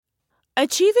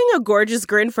Achieving a gorgeous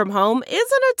grin from home isn't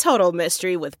a total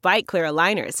mystery with Byte Clear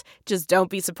aligners. Just don't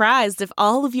be surprised if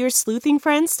all of your sleuthing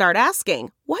friends start asking,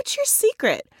 "What's your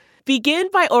secret?" Begin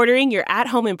by ordering your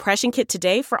at-home impression kit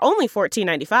today for only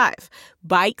 $14.95.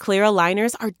 Byte Clear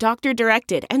aligners are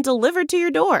doctor-directed and delivered to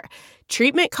your door.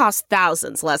 Treatment costs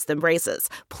thousands less than braces.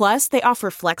 Plus, they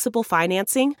offer flexible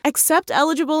financing, accept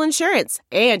eligible insurance,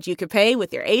 and you can pay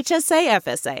with your HSA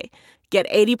FSA. Get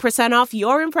 80% off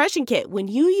your impression kit when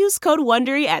you use code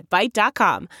WONDERY at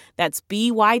Byte.com. That's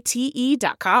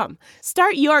BYTE.com.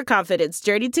 Start your confidence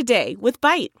journey today with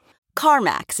Byte.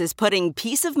 CarMax is putting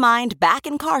peace of mind back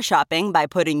in car shopping by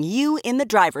putting you in the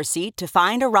driver's seat to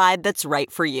find a ride that's right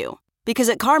for you. Because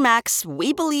at CarMax,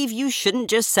 we believe you shouldn't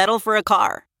just settle for a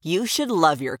car. You should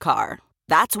love your car.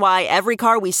 That's why every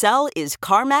car we sell is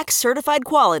CarMax certified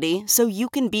quality, so you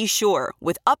can be sure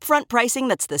with upfront pricing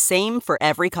that's the same for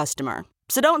every customer.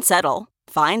 So don't settle.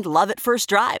 Find love at first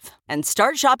drive and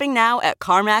start shopping now at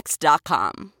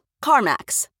CarMax.com.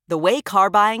 CarMax, the way car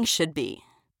buying should be.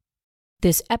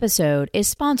 This episode is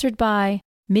sponsored by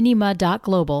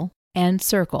Minima.Global and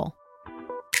Circle.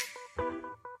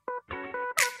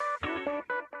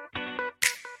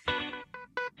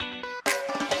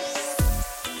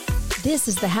 This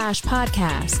is the Hash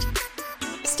Podcast.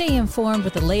 Stay informed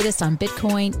with the latest on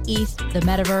Bitcoin, ETH, the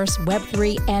metaverse,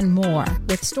 Web3, and more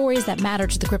with stories that matter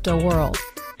to the crypto world.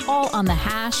 All on the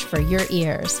Hash for your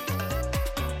ears.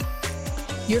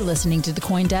 You're listening to the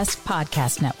CoinDesk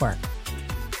Podcast Network.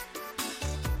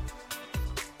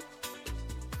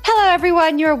 Hello,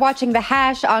 everyone. You're watching The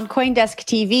Hash on CoinDesk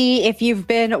TV. If you've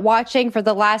been watching for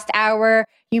the last hour,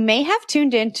 you may have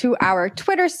tuned into our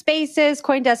Twitter Spaces.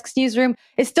 CoinDesk's newsroom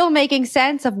is still making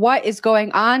sense of what is going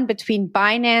on between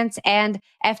Binance and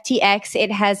FTX.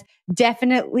 It has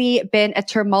definitely been a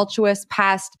tumultuous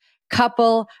past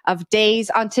couple of days.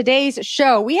 On today's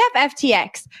show, we have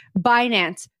FTX,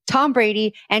 Binance, Tom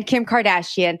Brady, and Kim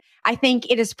Kardashian. I think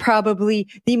it is probably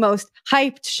the most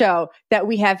hyped show that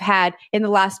we have had in the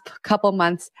last couple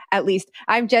months, at least.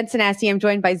 I'm Jen Sanasi. I'm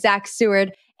joined by Zach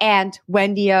Seward and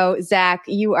Wendy O. Zach,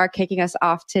 you are kicking us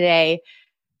off today.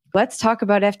 Let's talk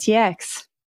about FTX.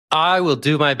 I will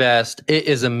do my best. It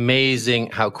is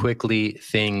amazing how quickly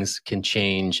things can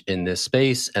change in this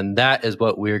space. And that is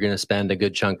what we're going to spend a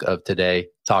good chunk of today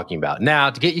talking about. Now,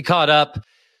 to get you caught up,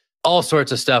 all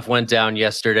sorts of stuff went down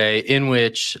yesterday in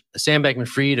which Sam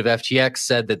Bankman-Fried of FTX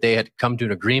said that they had come to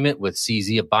an agreement with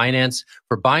CZ of Binance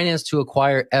for Binance to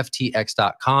acquire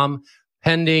FTX.com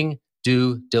pending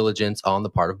due diligence on the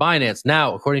part of Binance.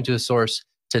 Now, according to a source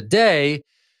today,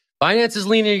 Binance is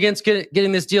leaning against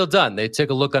getting this deal done. They took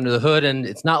a look under the hood and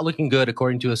it's not looking good,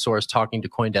 according to a source talking to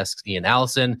CoinDesk's Ian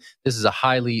Allison. This is a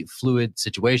highly fluid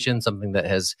situation, something that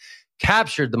has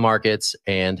captured the markets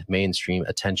and mainstream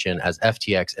attention as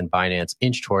FTX and Binance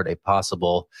inch toward a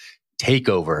possible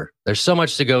takeover. There's so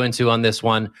much to go into on this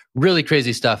one. Really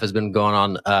crazy stuff has been going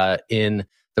on in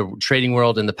the trading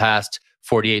world in the past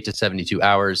 48 to 72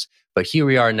 hours. But here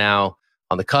we are now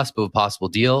on the cusp of a possible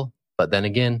deal. But then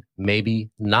again, maybe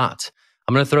not.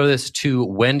 I'm going to throw this to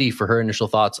Wendy for her initial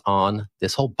thoughts on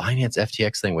this whole Binance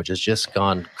FTX thing, which has just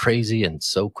gone crazy and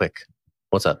so quick.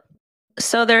 What's up?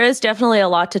 So there is definitely a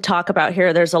lot to talk about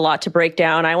here. There's a lot to break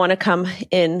down. I want to come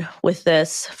in with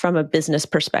this from a business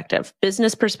perspective.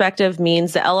 Business perspective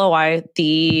means the LOI,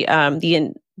 the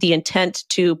intent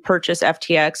to purchase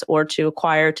FTX or to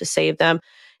acquire, to save them,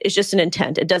 is just an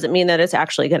intent. It doesn't mean that it's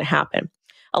actually going to happen.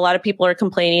 A lot of people are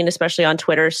complaining, especially on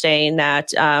Twitter, saying that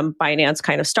Binance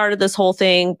kind of started this whole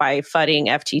thing by fudding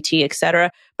FTT, et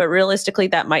cetera. But realistically,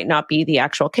 that might not be the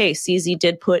actual case. CZ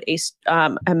did put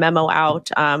a memo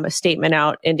out, a statement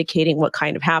out indicating what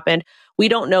kind of happened. We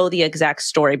don't know the exact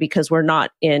story because we're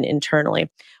not in internally.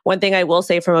 One thing I will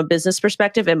say from a business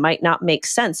perspective, it might not make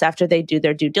sense after they do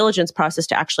their due diligence process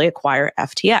to actually acquire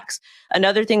FTX.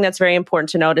 Another thing that's very important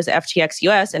to note is FTX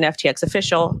US and FTX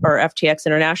Official or FTX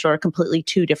International are completely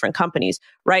two different companies.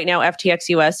 Right now, FTX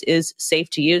US is safe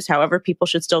to use. However, people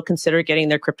should still consider getting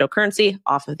their cryptocurrency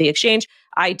off of the exchange.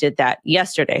 I did that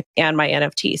yesterday and my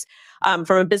NFTs.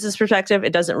 From a business perspective,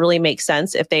 it doesn't really make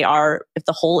sense if the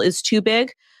hole is too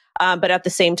big. But at the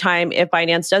same time, if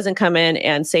Binance doesn't come in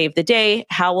and save the day,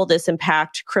 how will this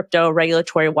impact crypto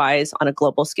regulatory wise on a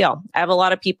global scale? I have a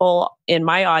lot of people in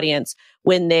my audience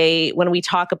when we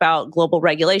talk about global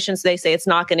regulations, they say it's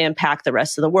not going to impact the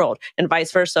rest of the world, and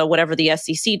vice versa. Whatever the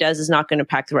SEC does is not going to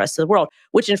impact the rest of the world,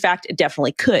 which in fact it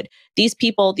definitely could. These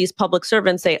people, these public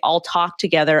servants, they all talk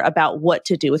together about what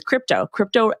to do with crypto.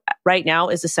 Crypto right now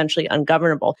is essentially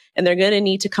ungovernable, and they're going to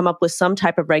need to come up with some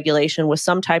type of regulation, with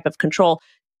some type of control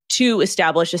to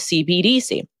establish a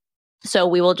CBDC. So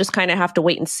we will just kind of have to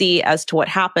wait and see as to what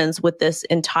happens with this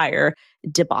entire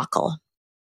debacle.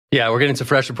 Yeah, we're getting some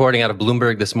fresh reporting out of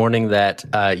Bloomberg this morning that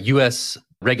U.S.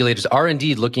 regulators are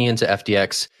indeed looking into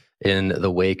FTX in the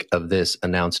wake of this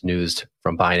announced news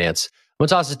from Binance. I'm going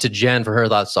to toss it to Jen for her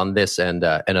thoughts on this and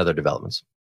other developments.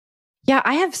 Yeah,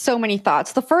 I have so many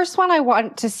thoughts. The first one I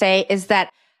want to say is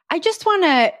that I just want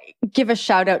to give a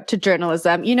shout out to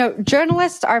journalism. You know,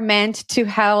 journalists are meant to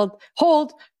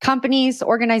hold companies,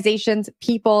 organizations,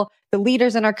 people, the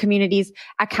leaders in our communities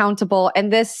accountable.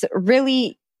 And this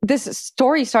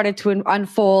story started to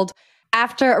unfold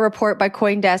after a report by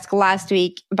CoinDesk last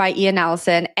week by Ian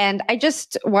Allison. And I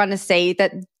just want to say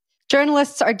that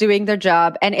journalists are doing their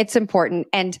job and it's important.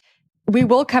 And we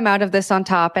will come out of this on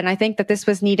top. And I think that this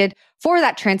was needed for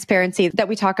that transparency that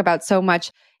we talk about so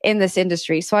much in this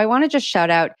industry. So I want to just shout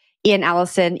out Ian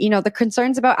Allison. You know, the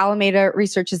concerns about Alameda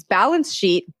Research's balance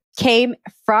sheet came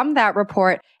from that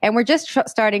report, and we're just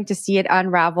starting to see it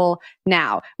unravel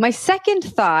now. My second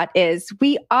thought is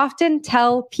we often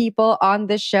tell people on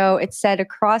this show, it's said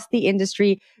across the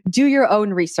industry, do your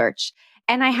own research.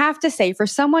 And I have to say, for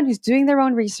someone who's doing their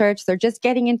own research, they're just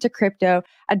getting into crypto,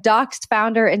 a doxed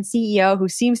founder and CEO who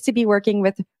seems to be working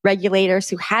with regulators,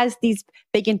 who has these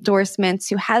big endorsements,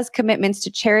 who has commitments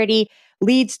to charity,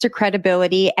 leads to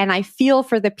credibility. And I feel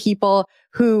for the people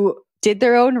who did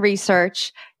their own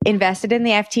research, invested in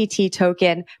the FTT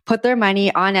token, put their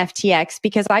money on FTX,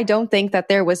 because I don't think that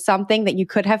there was something that you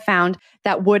could have found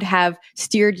that would have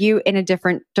steered you in a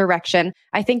different direction.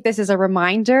 I think this is a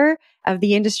reminder of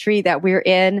the industry that we're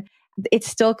in. It's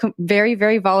still very,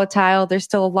 very volatile. There's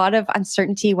still a lot of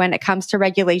uncertainty when it comes to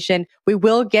regulation. We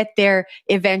will get there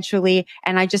eventually.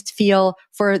 And I just feel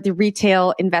for the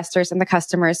retail investors and the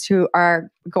customers who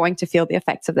are going to feel the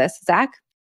effects of this. Zach?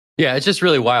 Yeah, it's just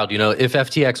really wild. You know, if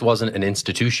FTX wasn't an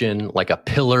institution, like a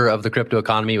pillar of the crypto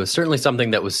economy, it was certainly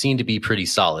something that was seen to be pretty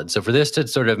solid. So for this to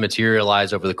sort of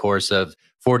materialize over the course of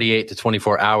 48 to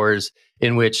 24 hours,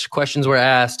 in which questions were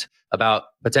asked about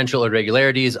potential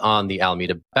irregularities on the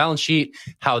Alameda balance sheet,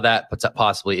 how that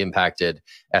possibly impacted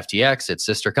FTX, its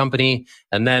sister company,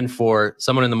 and then for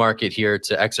someone in the market here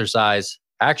to exercise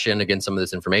action against some of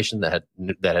this information that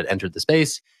had entered the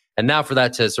space, and now for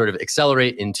that to sort of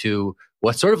accelerate into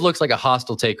what sort of looks like a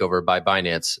hostile takeover by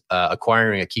Binance,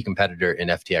 acquiring a key competitor in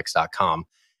FTX.com.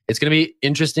 It's going to be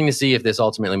interesting to see if this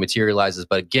ultimately materializes.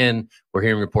 But again, we're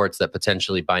hearing reports that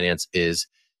potentially Binance is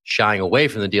shying away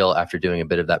from the deal after doing a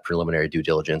bit of that preliminary due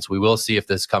diligence. We will see if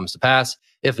this comes to pass.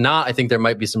 If not, I think there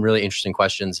might be some really interesting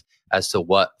questions as to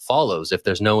what follows. If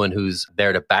there's no one who's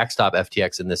there to backstop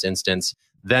FTX in this instance,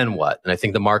 then what? And I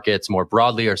think the markets more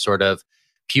broadly are sort of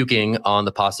puking on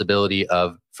the possibility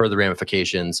of further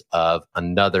ramifications of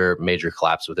another major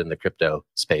collapse within the crypto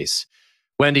space.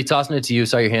 Wendy, tossing it to you.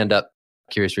 Saw your hand up.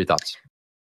 Curious for your thoughts.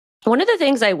 One of the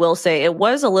things I will say, it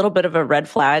was a little bit of a red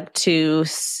flag to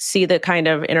see the kind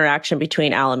of interaction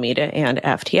between Alameda and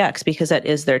FTX, because that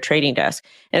is their trading desk.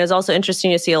 And it's also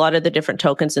interesting to see a lot of the different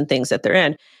tokens and things that they're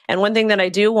in. And one thing that I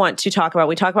do want to talk about,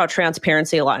 we talk about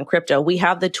transparency a lot in crypto. We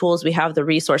have the tools, we have the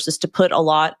resources to put a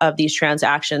lot of these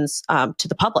transactions to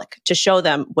the public, to show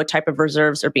them what type of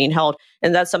reserves are being held.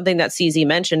 And that's something that CZ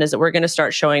mentioned, is that we're going to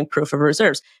start showing proof of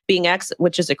reserves. BingX,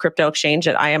 which is a crypto exchange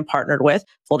that I am partnered with,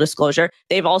 full disclosure,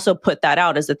 they've also put that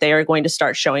out, is that they are going to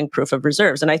start showing proof of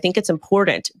reserves. And I think it's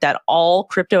important that all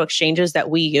crypto exchanges that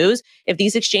we use, if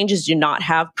these exchanges do not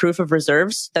have proof of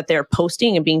reserves that they're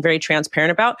posting and being very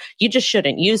transparent about, you just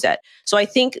shouldn't use it. So I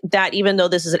think that even though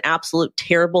this is an absolute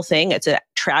terrible thing, it's a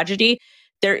tragedy,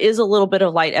 there is a little bit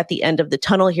of light at the end of the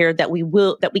tunnel here, that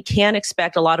we can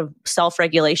expect a lot of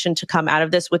self-regulation to come out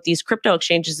of this with these crypto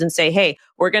exchanges and say, hey,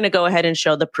 we're going to go ahead and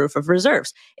show the proof of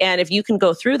reserves. And if you can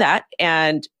go through that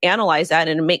and analyze that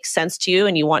and it makes sense to you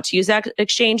and you want to use that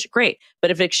exchange, great.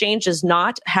 But if exchange does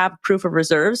not have proof of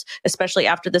reserves, especially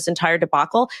after this entire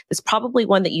debacle, it's probably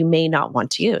one that you may not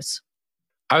want to use.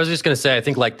 I was just going to say, I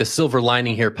think like the silver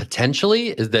lining here potentially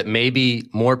is that maybe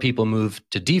more people move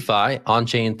to DeFi,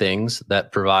 on-chain things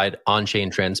that provide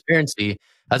on-chain transparency,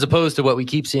 as opposed to what we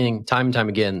keep seeing time and time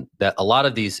again, that a lot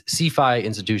of these CeFi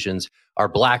institutions are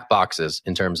black boxes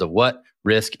in terms of what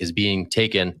risk is being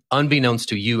taken unbeknownst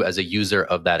to you as a user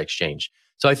of that exchange.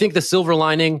 So I think the silver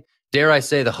lining, dare I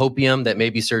say, the hopium that may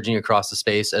be surging across the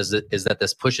space is that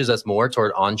this pushes us more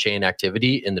toward on-chain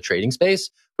activity in the trading space,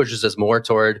 pushes us more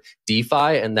toward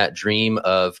DeFi and that dream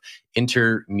of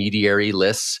intermediary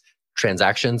lists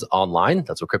transactions online.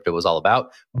 That's what crypto was all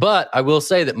about. But I will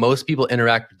say that most people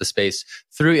interact with the space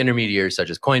through intermediaries such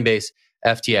as Coinbase,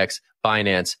 FTX,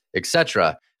 Binance,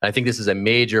 etc. I think this is a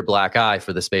major black eye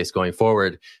for the space going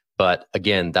forward. But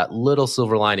again, that little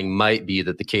silver lining might be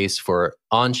that the case for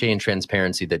on-chain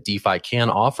transparency that DeFi can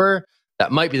offer,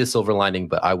 that might be the silver lining,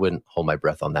 but I wouldn't hold my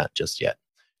breath on that just yet.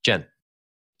 Jen.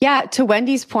 Yeah, to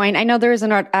Wendy's point, I know there was an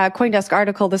CoinDesk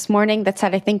article this morning that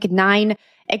said I think 9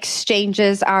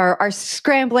 exchanges are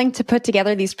scrambling to put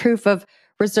together these proof of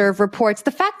reserve reports. The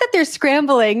fact that they're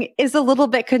scrambling is a little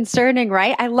bit concerning,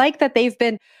 right? I like that they've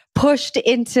been pushed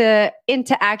into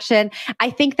action.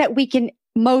 I think that we can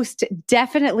most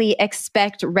definitely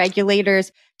expect regulators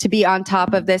to be on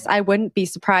top of this. I wouldn't be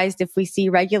surprised if we see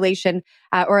regulation,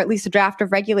 or at least a draft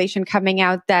of regulation coming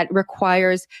out that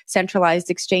requires centralized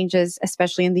exchanges,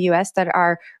 especially in the US, that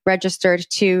are registered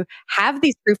to have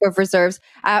these proof of reserves.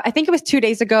 I think it was 2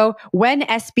 days ago when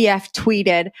SBF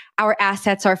tweeted, "Our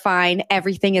assets are fine.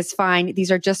 Everything is fine.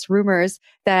 These are just rumors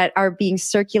that are being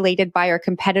circulated by our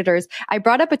competitors." I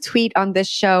brought up a tweet on this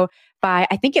show by,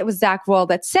 I think it was Zach Woll,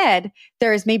 that said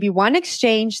there is maybe one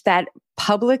exchange that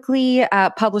publicly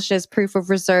publishes proof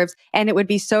of reserves, and it would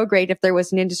be so great if there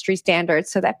was an industry standard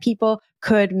so that people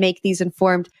could make these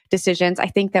informed decisions. I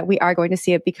think that we are going to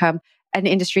see it become an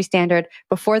industry standard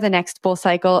before the next bull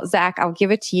cycle. Zach, I'll give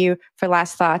it to you for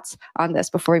last thoughts on this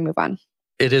before we move on.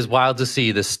 It is wild to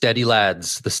see the steady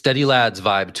lads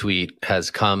vibe tweet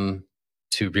has come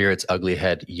to rear its ugly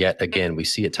head yet again. We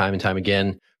see it time and time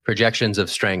again. Projections of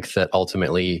strength that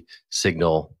ultimately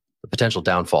signal the potential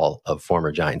downfall of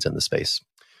former giants in the space.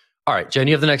 All right, Jen,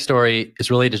 you have the next story. It's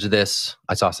related to this.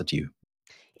 I toss it to you.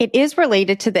 It is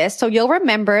related to this. So you'll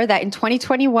remember that in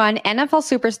 2021, NFL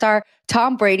superstar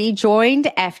Tom Brady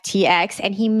joined FTX,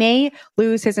 and he may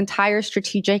lose his entire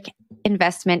strategic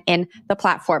investment in the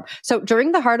platform. So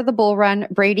during the heart of the bull run,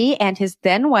 Brady and his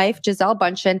then wife, Gisele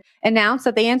Bündchen, announced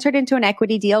that they entered into an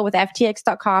equity deal with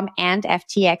FTX.com and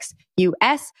FTX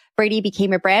US. Brady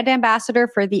became a brand ambassador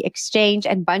for the exchange,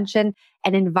 and Bündchen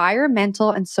an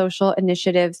environmental and social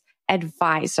initiatives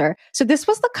advisor. So this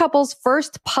was the couple's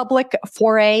first public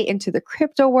foray into the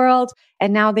crypto world,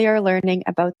 and now they are learning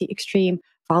about the extreme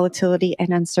volatility and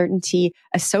uncertainty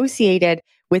associated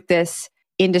with this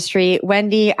industry.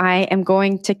 Wendy, I am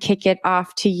going to kick it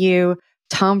off to you.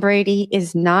 Tom Brady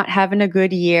is not having a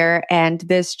good year, and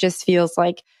this just feels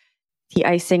like the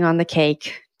icing on the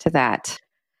cake to that.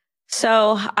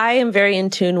 So I am very in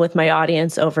tune with my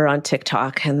audience over on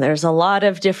TikTok, and there's a lot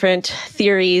of different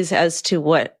theories as to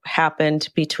what happened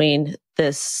between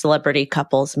this celebrity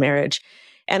couple's marriage.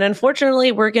 And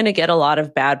unfortunately, we're going to get a lot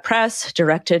of bad press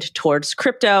directed towards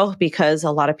crypto because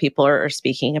a lot of people are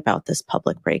speaking about this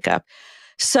public breakup.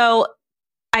 So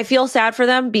I feel sad for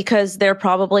them because they're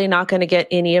probably not going to get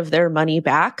any of their money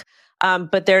back.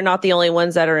 But they're not the only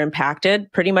ones that are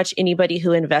impacted. Pretty much anybody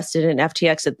who invested in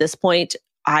FTX at this point,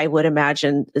 I would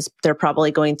imagine they're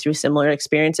probably going through similar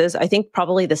experiences. I think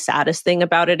probably the saddest thing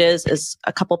about it is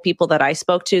a couple people that I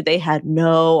spoke to, they had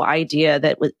no idea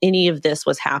that any of this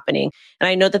was happening. And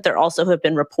I know that there also have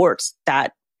been reports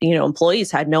that,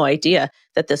 employees had no idea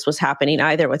that this was happening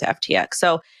either with FTX.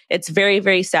 So it's very,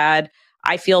 very sad.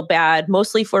 I feel bad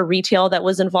mostly for retail that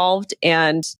was involved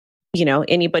and,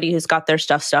 anybody who's got their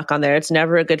stuff stuck on there. It's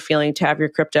never a good feeling to have your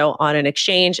crypto on an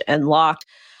exchange and locked.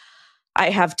 I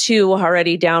have 2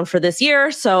 already down for this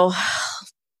year. So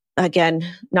again,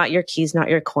 not your keys, not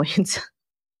your coins.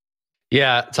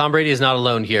 Yeah, Tom Brady is not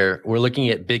alone here. We're looking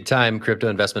at big time crypto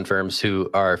investment firms who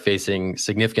are facing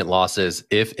significant losses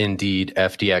if indeed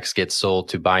FTX gets sold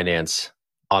to Binance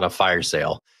on a fire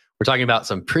sale. We're talking about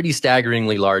some pretty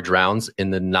staggeringly large rounds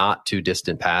in the not too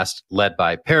distant past, led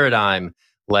by Paradigm,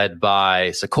 led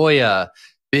by Sequoia,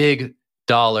 big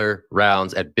dollar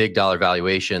rounds at big dollar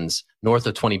valuations, north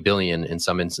of 20 billion in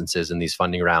some instances in these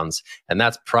funding rounds. And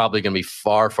that's probably going to be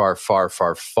far, far, far,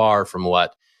 far, far from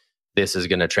what this is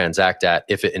going to transact at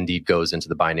if it indeed goes into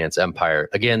the Binance empire.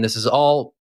 Again, this is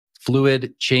all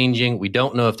fluid, changing. We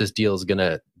don't know if this deal is going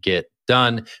to get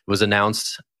done. It was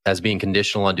announced as being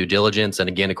conditional on due diligence. And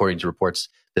again, according to reports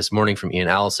this morning from Ian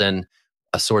Allison,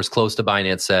 a source close to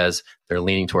Binance says they're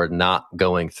leaning toward not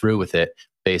going through with it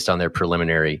based on their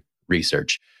preliminary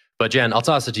research. But Jen, I'll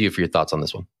toss it to you for your thoughts on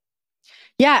this one.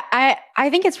 Yeah, I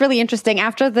think it's really interesting.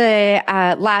 After the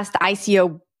last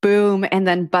ICO boom and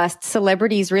then bust,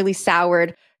 celebrities really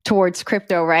soured towards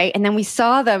crypto, right? And then we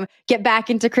saw them get back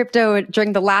into crypto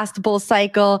during the last bull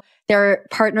cycle. They're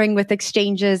partnering with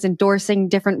exchanges, endorsing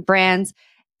different brands.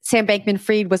 Sam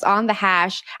Bankman-Fried was on the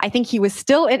hash. I think he was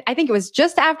still in, I think it was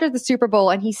just after the Super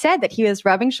Bowl, and he said that he was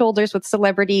rubbing shoulders with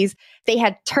celebrities. They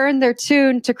had turned their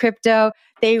tune to crypto.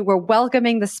 They were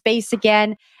welcoming the space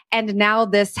again. And now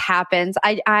this happens.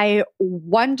 I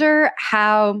wonder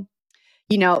how,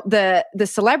 the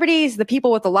celebrities, the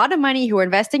people with a lot of money who are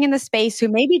investing in the space, who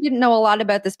maybe didn't know a lot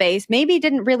about the space, maybe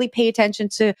didn't really pay attention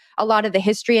to a lot of the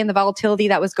history and the volatility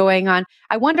that was going on.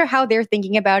 I wonder how they're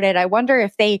thinking about it. I wonder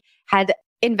if they had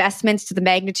investments to the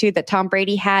magnitude that Tom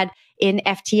Brady had in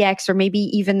FTX, or maybe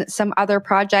even some other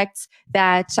projects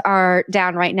that are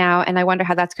down right now. And I wonder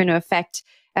how that's going to affect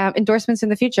endorsements in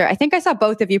the future. I think I saw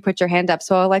both of you put your hand up,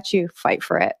 so I'll let you fight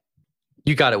for it.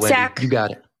 You got it, Wendy. Zach, you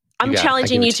got it. I'm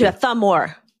challenging you to a thumb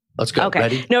war. Let's go. Okay.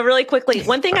 Ready? No, really quickly.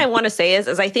 One thing I want to say is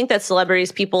I think that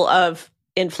celebrities, people of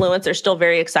influence, are still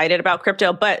very excited about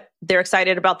crypto, but they're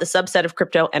excited about the subset of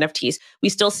crypto NFTs. We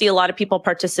still see a lot of people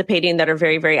participating that are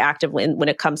very, very active when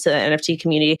it comes to the NFT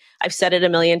community. I've said it a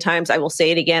million times. I will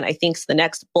say it again. I think the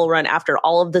next bull run, after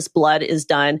all of this blood is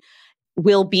done,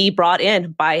 will be brought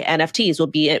in by NFTs, will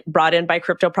be brought in by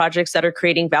crypto projects that are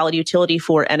creating valid utility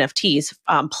for NFTs,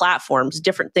 platforms,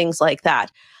 different things like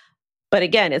that. But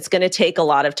again, it's going to take a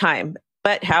lot of time.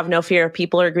 But have no fear.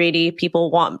 People are greedy. People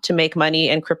want to make money,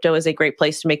 and crypto is a great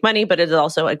place to make money, but it is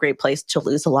also a great place to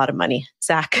lose a lot of money.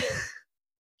 Zach.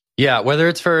 Yeah, whether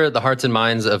it's for the hearts and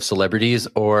minds of celebrities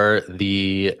or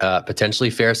the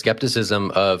potentially fair skepticism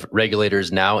of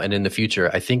regulators now and in the future,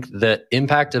 I think the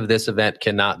impact of this event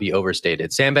cannot be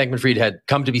overstated. Sam Bankman-Fried had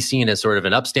come to be seen as sort of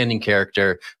an upstanding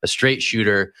character, a straight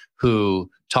shooter who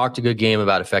talked a good game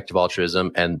about effective altruism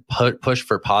and push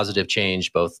for positive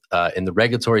change, both in the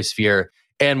regulatory sphere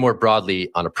and more broadly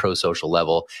on a pro-social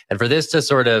level. And for this to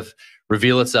sort of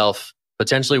reveal itself,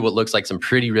 potentially what looks like some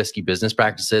pretty risky business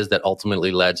practices that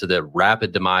ultimately led to the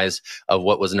rapid demise of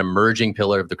what was an emerging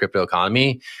pillar of the crypto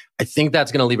economy, I think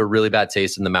that's going to leave a really bad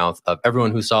taste in the mouth of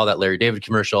everyone who saw that Larry David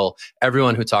commercial,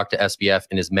 everyone who talked to SBF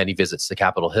in his many visits to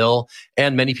Capitol Hill,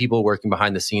 and many people working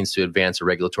behind the scenes to advance a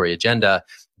regulatory agenda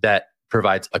that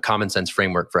provides a common sense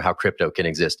framework for how crypto can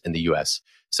exist in the US.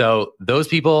 So those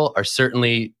people are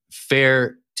certainly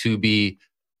fair to be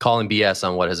calling BS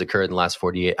on what has occurred in the last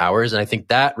 48 hours. And I think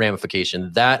that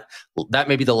ramification, that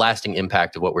may be the lasting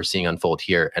impact of what we're seeing unfold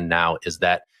here and now, is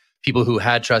that people who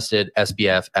had trusted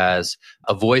SBF as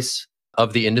a voice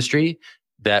of the industry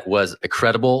that was a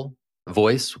credible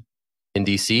voice in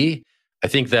DC, I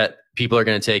think that people are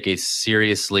going to take a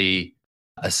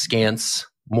askance,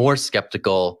 more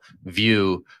skeptical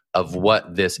view of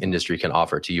what this industry can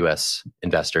offer to U.S.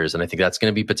 investors, and I think that's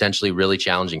going to be potentially really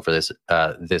challenging for this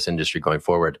industry going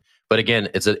forward. But again,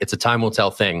 it's a time will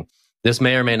tell thing. This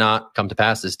may or may not come to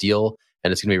pass, this deal,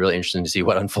 and it's going to be really interesting to see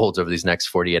what unfolds over these next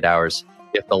 48 hours,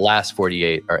 if the last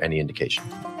 48 are any indication.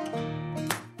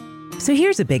 So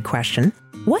here's a big question: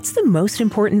 what's the most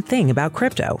important thing about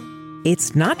crypto?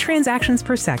 It's not transactions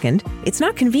per second, it's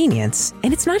not convenience,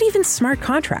 and it's not even smart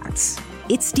contracts.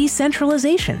 It's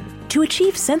decentralization to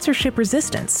achieve censorship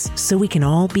resistance so we can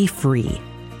all be free.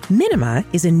 Minima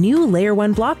is a new Layer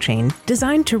 1 blockchain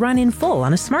designed to run in full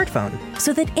on a smartphone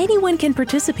so that anyone can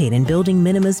participate in building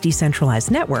Minima's decentralized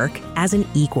network as an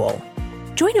equal.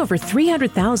 Join over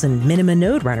 300,000 Minima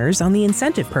node runners on the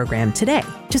incentive program today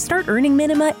to start earning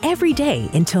Minima every day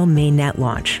until mainnet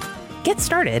launch. Get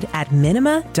started at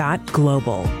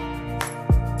minima.global.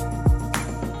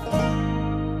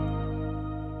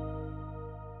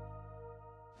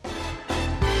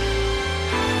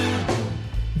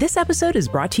 This episode is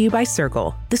brought to you by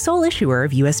Circle, the sole issuer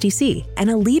of USDC and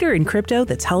a leader in crypto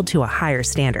that's held to a higher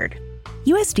standard.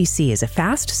 USDC is a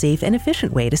fast, safe, and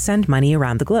efficient way to send money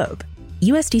around the globe.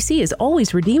 USDC is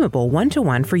always redeemable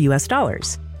one-to-one for US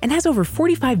dollars and has over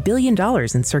 $45 billion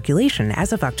in circulation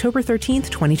as of October 13th,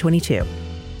 2022.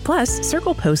 Plus,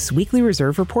 Circle posts weekly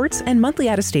reserve reports and monthly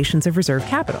attestations of reserve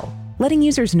capital, letting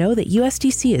users know that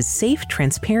USDC is safe,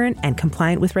 transparent, and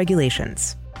compliant with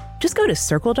regulations. Just go to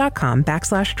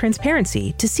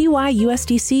circle.com/transparency to see why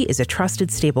USDC is a trusted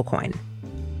stablecoin.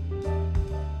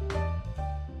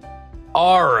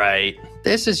 All right.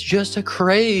 This is just a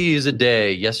crazy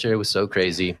day. Yesterday was so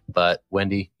crazy. But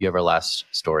Wendy, you have our last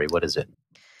story. What is it?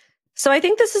 So I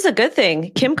think this is a good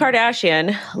thing. Kim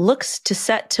Kardashian looks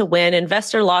set to win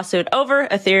investor lawsuit over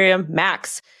Ethereum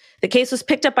Max. The case was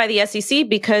picked up by the SEC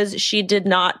because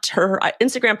her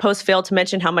Instagram post failed to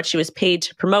mention how much she was paid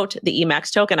to promote the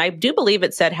EMAX token. I do believe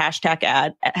it said hashtag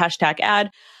ad.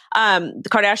 The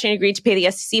Kardashian agreed to pay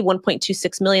the SEC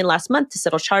 $1.26 million last month to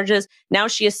settle charges. Now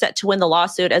she is set to win the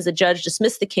lawsuit as a judge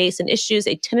dismissed the case and issues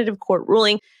a tentative court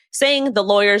ruling saying the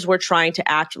lawyers were trying to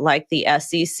act like the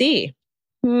SEC.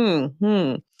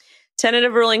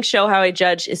 Tentative rulings show how a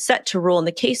judge is set to rule in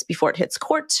the case before it hits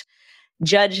court.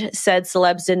 Judge said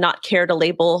celebs did not care to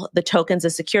label the tokens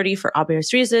as security for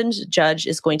obvious reasons. Judge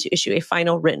is going to issue a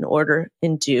final written order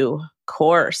in due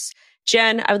course.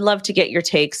 Jen, I would love to get your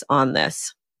takes on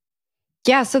this.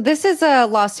 Yeah, so this is a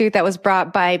lawsuit that was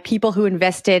brought by people who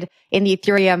invested in the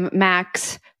Ethereum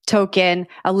Max token,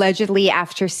 allegedly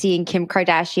after seeing Kim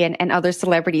Kardashian and other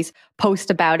celebrities post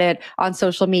about it on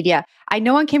social media. I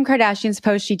know on Kim Kardashian's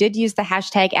post, she did use the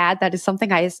hashtag ad. That is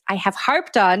something I have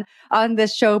harped on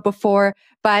this show before.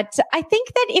 But I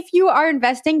think that if you are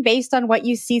investing based on what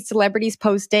you see celebrities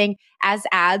posting as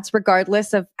ads,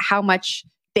 regardless of how much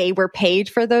they were paid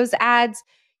for those ads,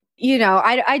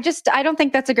 I don't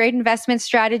think that's a great investment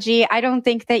strategy. I don't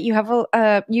think that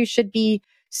you should be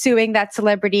suing that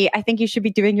celebrity. I think you should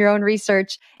be doing your own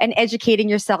research and educating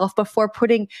yourself before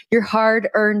putting your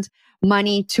hard-earned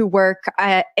money to work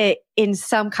in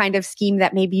some kind of scheme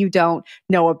that maybe you don't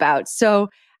know about. So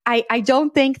I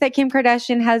don't think that Kim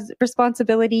Kardashian has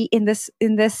responsibility in this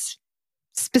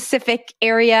specific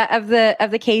area of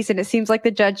the case, and it seems like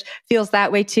the judge feels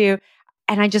that way too.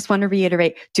 And I just want to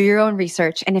reiterate, do your own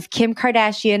research. And if Kim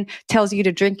Kardashian tells you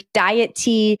to drink diet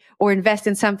tea or invest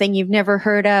in something you've never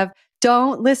heard of,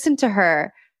 don't listen to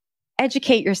her.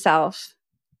 Educate yourself.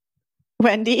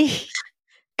 Wendy?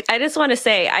 I just want to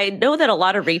say, I know that a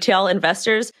lot of retail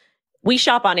investors, we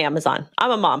shop on Amazon.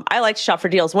 I'm a mom. I like to shop for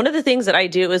deals. One of the things that I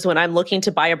do is when I'm looking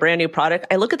to buy a brand new product,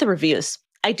 I look at the reviews.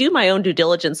 I do my own due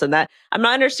diligence in that. I'm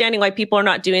not understanding why people are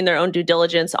not doing their own due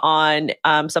diligence on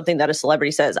something that a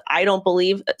celebrity says. I don't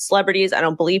believe celebrities. I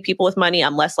don't believe people with money.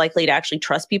 I'm less likely to actually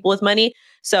trust people with money.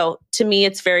 So to me,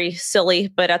 it's very silly.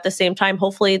 But at the same time,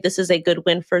 hopefully this is a good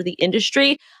win for the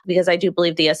industry, because I do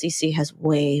believe the SEC has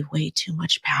way, way too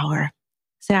much power.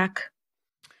 Zach?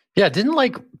 Yeah, didn't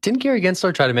Gary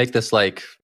Gensler try to make this like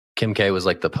Kim K was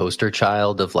like the poster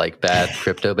child of like bad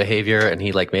crypto behavior, and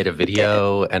he like made a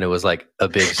video and it was like a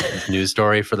big news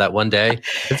story for that one day.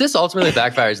 If this ultimately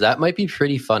backfires, that might be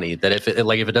pretty funny. That if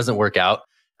it doesn't work out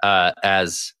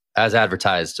as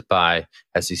advertised by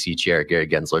SEC Chair Gary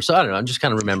Gensler. So I don't know. I'm just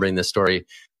kind of remembering this story.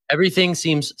 Everything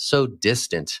seems so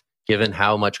distant given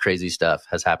how much crazy stuff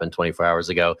has happened 24 hours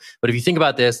ago. But if you think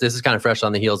about this is kind of fresh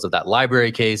on the heels of that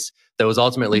library case that was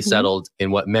ultimately settled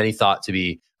in what many thought to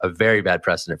be a very bad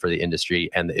precedent for the industry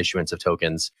and the issuance of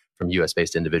tokens from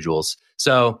US-based individuals.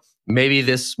 So maybe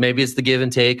it's the give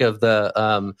and take of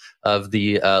the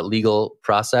legal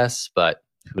process, but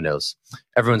who knows?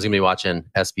 Everyone's going to be watching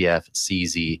SBF,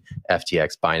 CZ,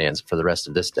 FTX, Binance for the rest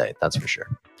of this day. That's for sure.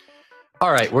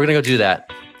 All right, we're going to go do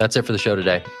that. That's it for the show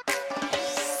today.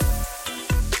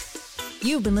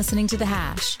 You've been listening to The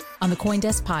Hash on the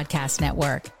CoinDesk Podcast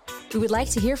Network. We would like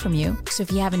to hear from you, so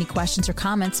if you have any questions or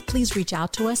comments, please reach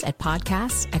out to us at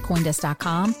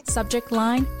podcasts@coindesk.com, subject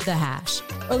line, The Hash,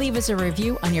 or leave us a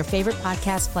review on your favorite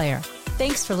podcast player.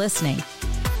 Thanks for listening.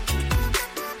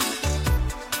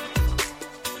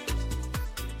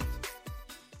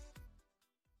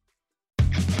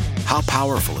 How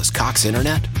powerful is Cox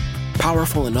Internet?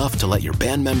 Powerful enough to let your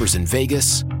band members in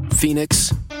Vegas,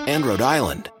 Phoenix, and Rhode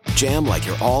Island jam like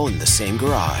you're all in the same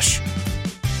garage.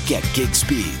 Get gig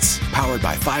speeds powered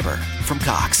by fiber from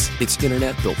Cox. It's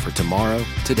internet built for tomorrow,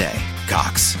 today.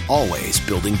 Cox, always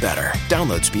building better.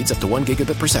 Download speeds up to 1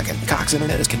 gigabit per second. Cox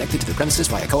Internet is connected to the premises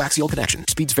via coaxial connection.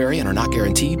 Speeds vary and are not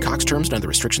guaranteed. Cox terms and other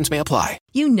restrictions may apply.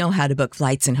 You know how to book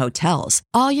flights and hotels.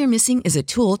 All you're missing is a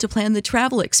tool to plan the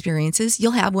travel experiences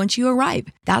you'll have once you arrive.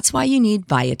 That's why you need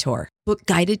Viator. Book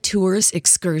guided tours,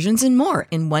 excursions, and more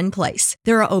in one place.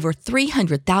 There are over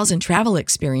 300,000 travel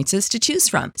experiences to choose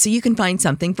from, so you can find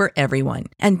something for everyone.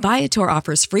 And Viator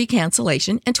offers free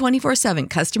cancellation and 24/7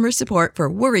 customer support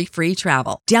for worry-free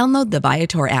travel. Download the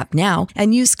Viator app now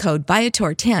and use code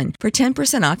Viator10 for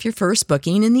 10% off your first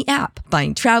booking in the app.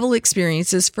 Find travel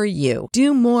experiences for you.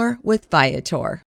 Do more with Viator.